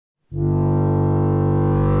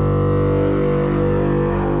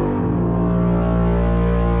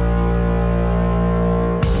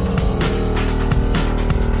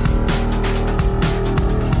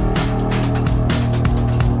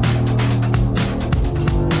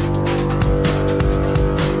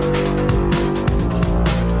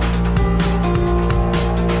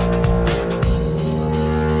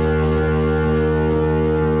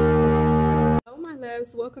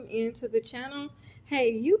into the channel,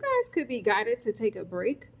 hey, you guys could be guided to take a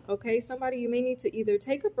break. Okay, somebody, you may need to either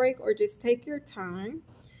take a break or just take your time.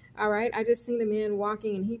 All right, I just seen a man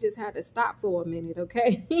walking and he just had to stop for a minute.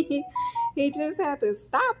 Okay, he just had to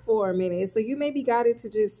stop for a minute. So you may be guided to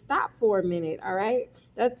just stop for a minute. All right,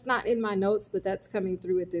 that's not in my notes, but that's coming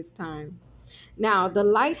through at this time. Now, The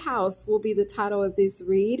Lighthouse will be the title of this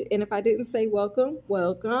read. And if I didn't say welcome,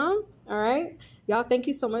 welcome. All right. Y'all, thank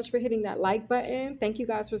you so much for hitting that like button. Thank you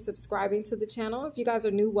guys for subscribing to the channel. If you guys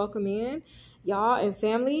are new, welcome in. Y'all and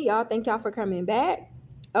family, y'all, thank y'all for coming back.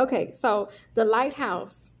 Okay, so The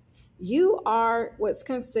Lighthouse. You are what's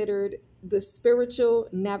considered the spiritual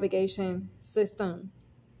navigation system.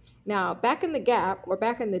 Now, back in the gap or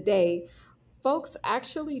back in the day, folks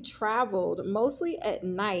actually traveled mostly at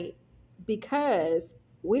night because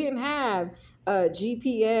we didn't have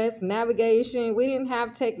GPS navigation. We didn't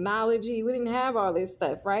have technology. We didn't have all this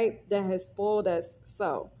stuff, right? That has spoiled us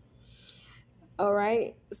so. All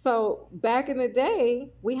right. So back in the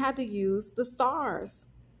day, we had to use the stars.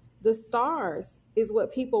 The stars is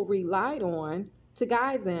what people relied on to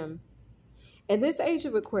guide them. In this age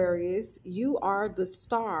of Aquarius, you are the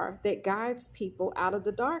star that guides people out of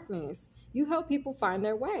the darkness. You help people find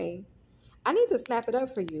their way. I need to snap it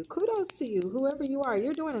up for you. Kudos to you, whoever you are.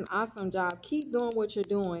 You're doing an awesome job. Keep doing what you're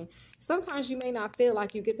doing. Sometimes you may not feel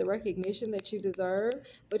like you get the recognition that you deserve,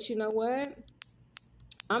 but you know what?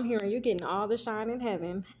 I'm hearing you're getting all the shine in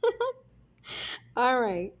heaven. All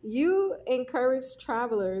right. You encourage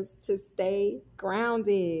travelers to stay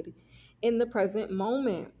grounded in the present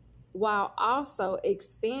moment while also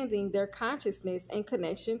expanding their consciousness and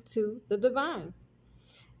connection to the divine.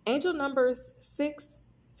 Angel numbers 6,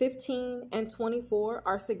 15, and 24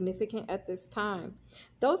 are significant at this time.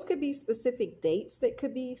 Those could be specific dates that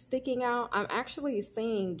could be sticking out. I'm actually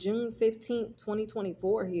seeing June 15th,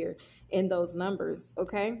 2024 here in those numbers,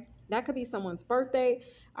 okay? That could be someone's birthday,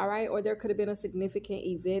 all right? Or there could have been a significant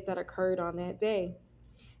event that occurred on that day.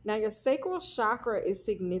 Now, your sacral chakra is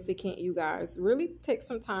significant, you guys. Really take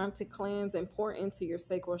some time to cleanse and pour into your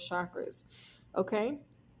sacral chakras, okay?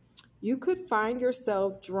 You could find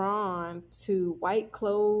yourself drawn to white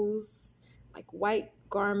clothes, like white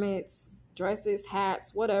garments, dresses,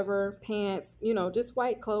 hats, whatever, pants, you know, just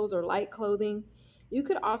white clothes or light clothing. You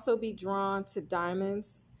could also be drawn to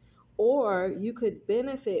diamonds, or you could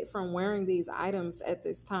benefit from wearing these items at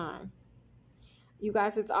this time. You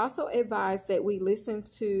guys, it's also advised that we listen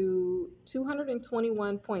to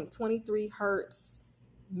 221.23 hertz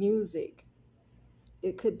music.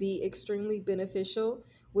 It could be extremely beneficial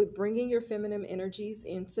with bringing your feminine energies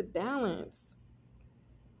into balance.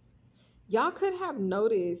 Y'all could have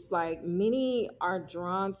noticed like many are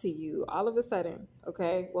drawn to you all of a sudden,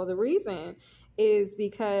 okay? Well, the reason is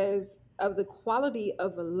because of the quality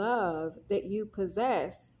of love that you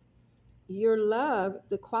possess. Your love,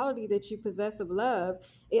 the quality that you possess of love,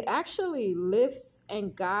 it actually lifts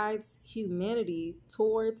and guides humanity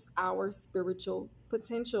towards our spiritual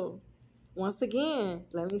potential. Once again,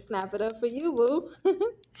 let me snap it up for you, boo.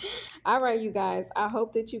 All right, you guys, I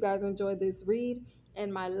hope that you guys enjoyed this read.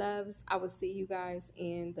 And my loves, I will see you guys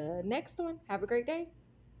in the next one. Have a great day.